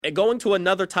going to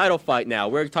another title fight now.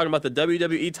 We're talking about the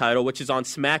WWE title, which is on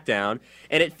SmackDown,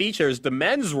 and it features the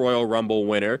men's Royal Rumble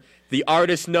winner, the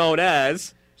artist known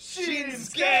as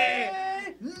Shinsuke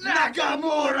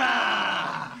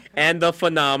Nakamura and the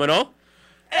phenomenal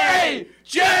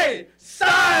AJ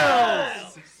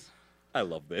Styles. I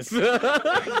love this.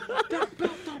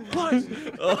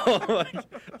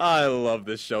 I love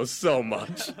this show so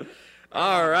much.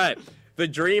 All right. The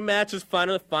dream match is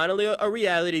finally a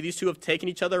reality. These two have taken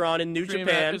each other on in New Dream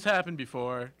Japan. match has happened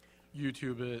before.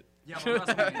 YouTube it. Yeah, but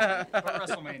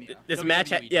WrestleMania. This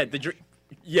match,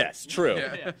 yes, true.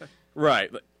 Yeah. Right.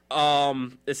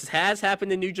 This has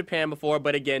happened in New Japan before,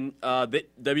 but again, the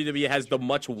WWE has the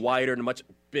much wider and much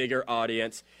bigger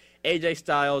audience. AJ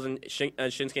Styles and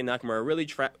Shinsuke Nakamura are really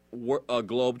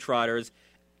globetrotters,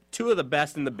 two of the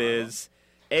best in the biz.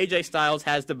 AJ Styles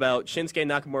has the belt. Shinsuke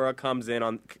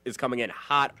Nakamura is coming in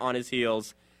hot on his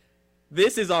heels.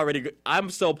 This is already good.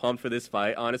 I'm so pumped for this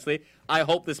fight, honestly. I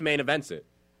hope this main events it.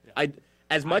 Yeah.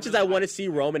 As much as I want to see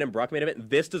Roman and Brock main event,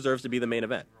 this deserves to be the main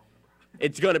event.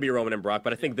 It's going to be Roman and Brock,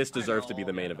 but I think this deserves to be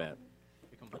the main event.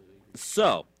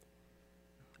 So,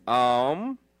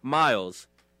 Miles,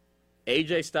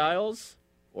 AJ Styles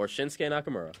or Shinsuke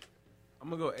Nakamura? I'm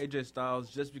going to go AJ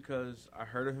Styles just because I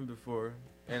heard of him before,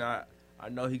 and I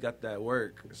know he got that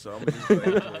work, so I'm going to just go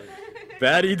for it.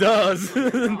 That he does.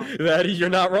 You're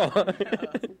not wrong.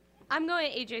 I'm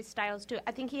going AJ Styles, too.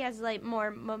 I think he has,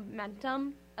 more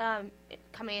momentum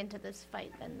coming into this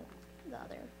fight than the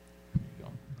other.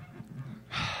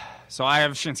 So I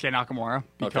have Shinsuke Nakamura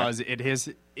because it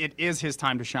is his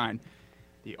time to shine.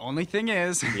 The only thing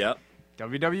is,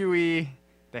 WWE,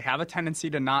 they have a tendency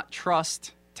to not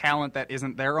trust talent that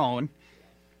isn't their own.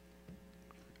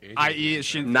 I.e.,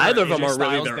 neither of them are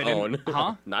Styles, really their own.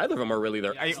 Huh? Neither of them are really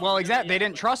their own. Well, exactly. They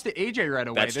didn't trust AJ right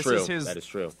away. That's true. This is his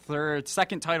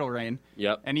second title reign.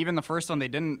 Yep. And even the first one, they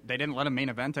didn't let him main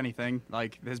event anything.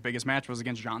 His biggest match was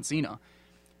against John Cena.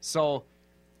 So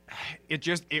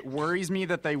it worries me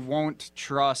that they won't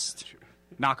trust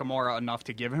Nakamura enough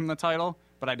to give him the title.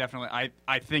 But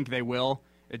I think they will.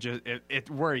 It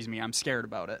worries me. I'm scared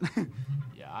about it.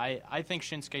 I think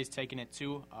Shinsuke's taking it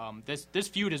too. This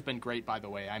feud has been great, by the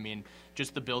way. I mean,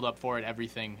 just the build up for it,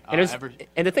 everything.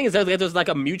 And the thing is, there's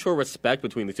a mutual respect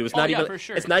between the two. It's not even. For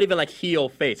sure. It's not even heel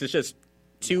face. It's just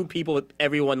two people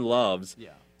everyone loves.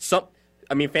 Yeah.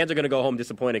 Fans are going to go home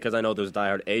disappointed because I know there's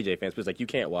diehard AJ fans, but it's you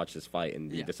can't watch this fight and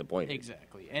be disappointed.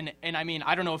 Exactly. And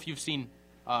I don't know if you've seen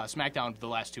SmackDown the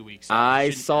last 2 weeks.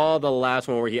 I saw the last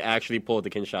one where he actually pulled the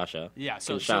Kinshasa. Yeah,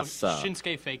 so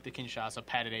Shinsuke faked the Kinshasa,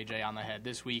 patted AJ on the head.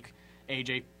 This week,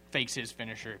 AJ fakes his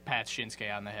finisher, pats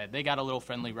Shinsuke on the head. They got a little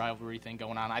friendly rivalry thing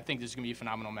going on. I think this is going to be a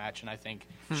phenomenal match, and I think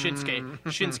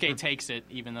Shinsuke takes it,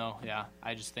 even though,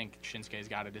 I just think Shinsuke's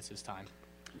got it. It's his time.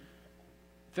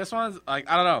 This one's, I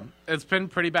don't know. It's been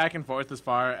pretty back and forth as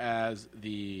far as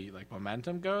the,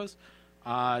 momentum goes.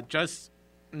 Just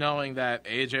knowing that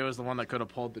AJ was the one that could have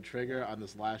pulled the trigger on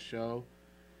this last show,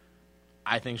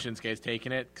 I think Shinsuke's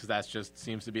taking it because that just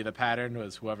seems to be the pattern,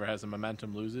 was whoever has the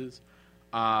momentum loses,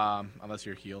 unless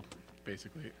you're heel,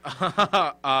 basically.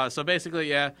 So basically,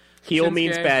 heel Shinsuke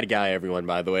means bad guy, everyone,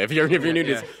 by the way. If you're new to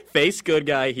this, face good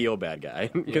guy, heel bad guy.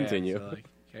 Continue. So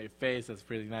okay, face, that's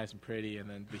pretty nice and pretty, and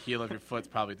then the heel of your foot's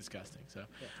probably disgusting. So,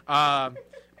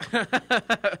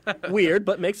 weird,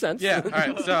 but makes sense. Yeah. All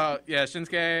right. So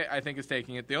Shinsuke, I think, is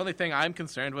taking it. The only thing I'm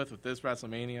concerned with this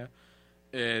WrestleMania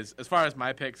is, as far as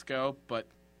my picks go, but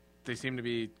they seem to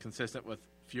be consistent with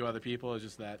a few other people, is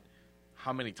just that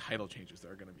how many title changes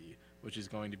there are going to be, which is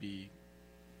going to be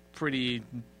pretty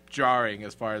jarring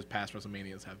as far as past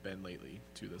WrestleManias have been lately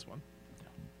to this one.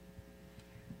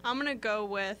 I'm going to go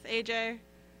with AJ.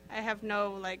 I have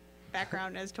no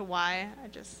background as to why. I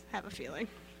just have a feeling.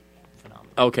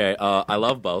 Phenomenal. Okay, I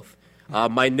love both.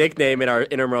 My nickname in our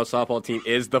intramural softball team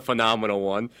is the Phenomenal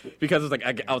One because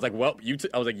I was like, well,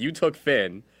 you took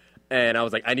Finn, and I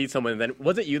was like, I need someone. And then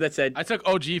was it you that said I took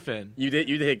OG Finn? You did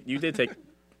take.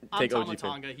 I'm take OG Tama Finn.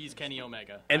 Tonga. He's Kenny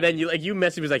Omega. And then you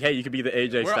messaged me like, hey, you could be the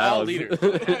AJ We're Styles. all leaders.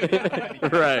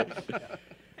 Right.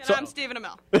 And I'm Stephen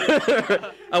Amell.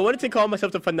 I wanted to call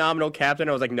myself the Phenomenal Captain.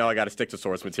 I was like, no, I got to stick to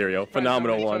source material.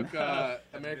 Phenomenal One. Took,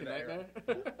 American Nightmare.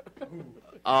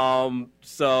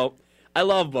 So I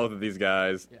love both of these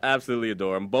guys. Yeah. Absolutely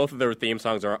adore them. Both of their theme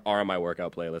songs are on my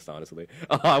workout playlist. Honestly,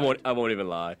 I won't even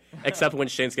lie. Except when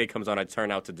Shinsuke comes on, I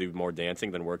turn out to do more dancing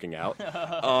than working out.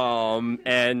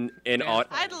 And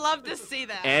I'd love to see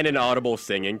that. And inaudible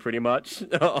singing, pretty much.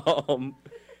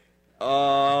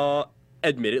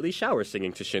 Admittedly, shower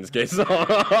singing to Shinsuke's song.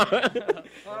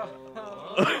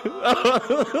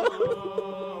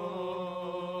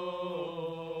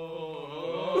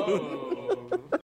 Oh.